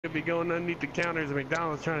Could be going underneath the counters at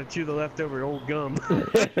McDonald's trying to chew the leftover old gum.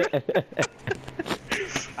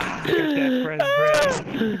 Ah, I got that fresh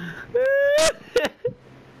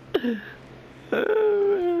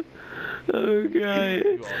bread.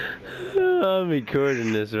 Okay. I'm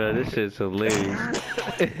recording this, bro. This shit's hilarious.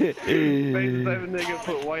 Type of nigga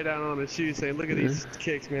put white out on his shoes saying, look at these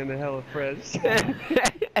kicks, man, they're hella fresh.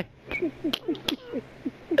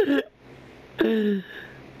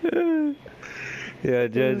 Yeah,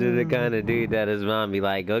 JoJo's the kind of dude that his mom be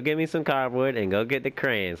like, go get me some cardboard and go get the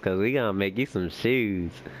crayons, cause we gonna make you some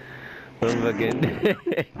shoes. I'm fucking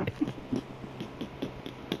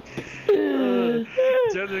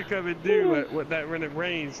JoJo come and do what that when it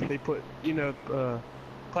rains, they put, you know,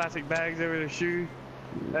 plastic bags over their shoes.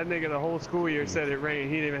 That nigga the whole school year said it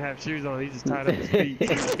rained, he didn't even have shoes on, he just tied up his feet.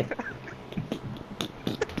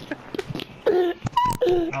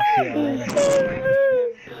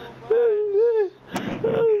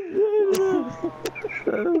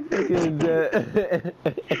 I'm fucking dead.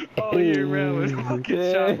 All year round with fucking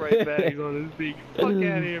SHAREfactory bags on his feet. Fuck out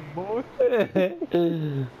of here, boy.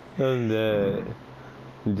 I'm dead.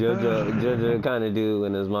 JoJo the kind of dude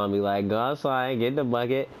when his mom be like, go outside, get the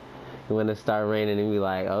bucket. And when it start raining, he be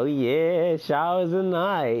like, oh yeah, showers at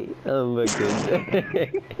night. I'm looking.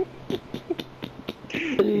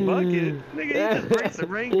 Bucket? Nigga, he just breaks the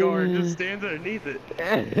rain guard and just stands underneath it.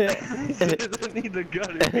 He stands underneath the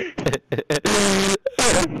gutter.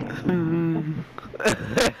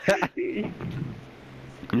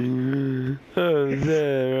 Oh,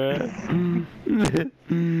 dead,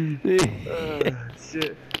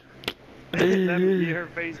 shit. That would be her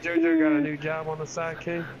face. JoJo got a new job on the side,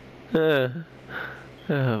 King.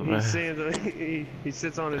 He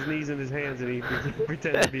sits on his knees and his hands and he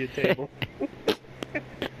pretends to be a table.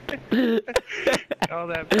 All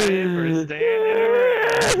that paying for standing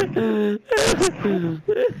around.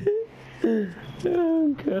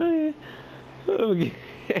 Okay. Okay.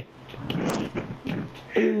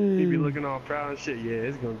 He be looking all proud and shit. Yeah,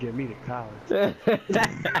 it's gonna get me to college.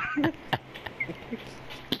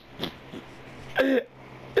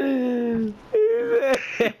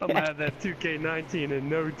 I'm gonna have that 2K19 in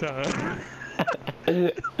no time.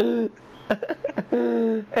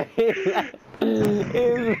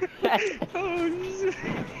 Oh shit!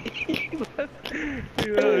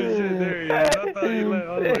 Oh shit! There he is. I thought he left. I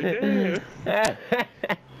was like,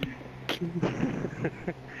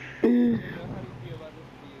 damn.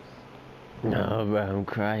 No, bro, I'm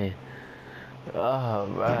crying. Oh,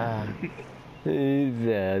 bro.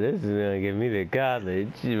 Yeah, this is gonna get me to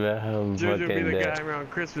college, bro. I'm JoJo be the dead. guy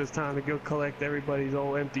around Christmas time to go collect everybody's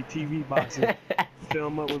old empty TV boxes, fill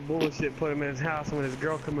them up with bullshit, put them in his house, and when his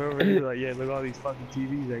girl come over, he'd be like, yeah, look at all these fucking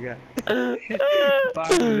TVs I got.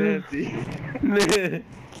 Box is empty.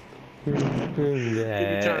 He'd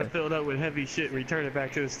be trying to fill it up with heavy shit and return it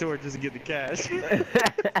back to the store just to get the cash.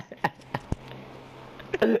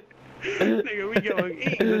 Nigga, we going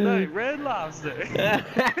eating tonight, Red Lobster.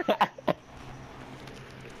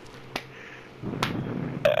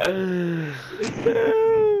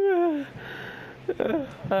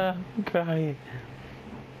 I'm crying.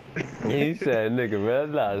 He said, nigga,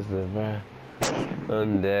 Red Lobster, bro.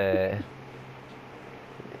 I'm dead.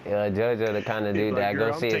 Yo, JoJo the kind of dude that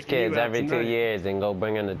go see his kids every 2 years and go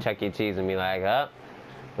bring them to Chuck E. Cheese and be like, oh,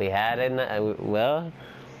 we had it, well,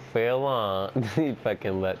 for long. He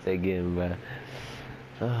fucking left again, bro.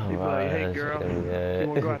 Oh, He'd be wow, like, hey girl, you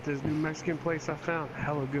wanna go out to this new Mexican place I found?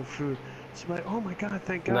 Hella good food. She's like, oh my god,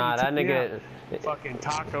 thank god. Nah, that nigga. Fucking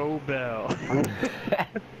Taco Bell.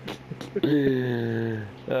 Oh,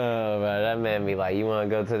 bro, that man be like, you wanna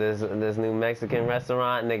go to this new Mexican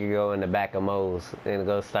restaurant? Nigga go in the back of Moe's and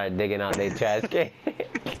go start digging out their trash can.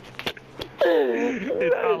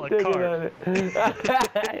 It's a la carte.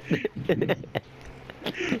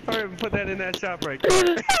 Alright, put that in that shop right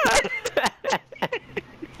quick.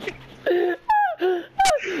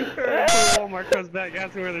 Walmart comes back,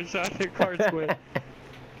 asking where their shopping carts went.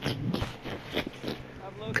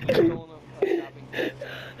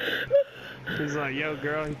 He's like, yo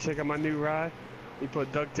girl, you check out my new ride? He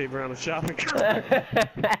put duct tape around the shopping cart.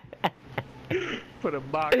 Put a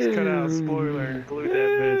box cut out spoiler and glued that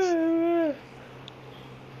bitch.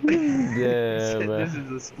 Yeah, This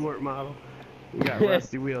is a sport model. We got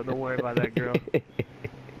rusty wheel, don't worry about that girl.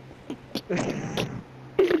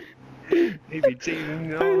 He be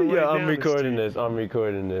cheating all the way down. I'm recording this.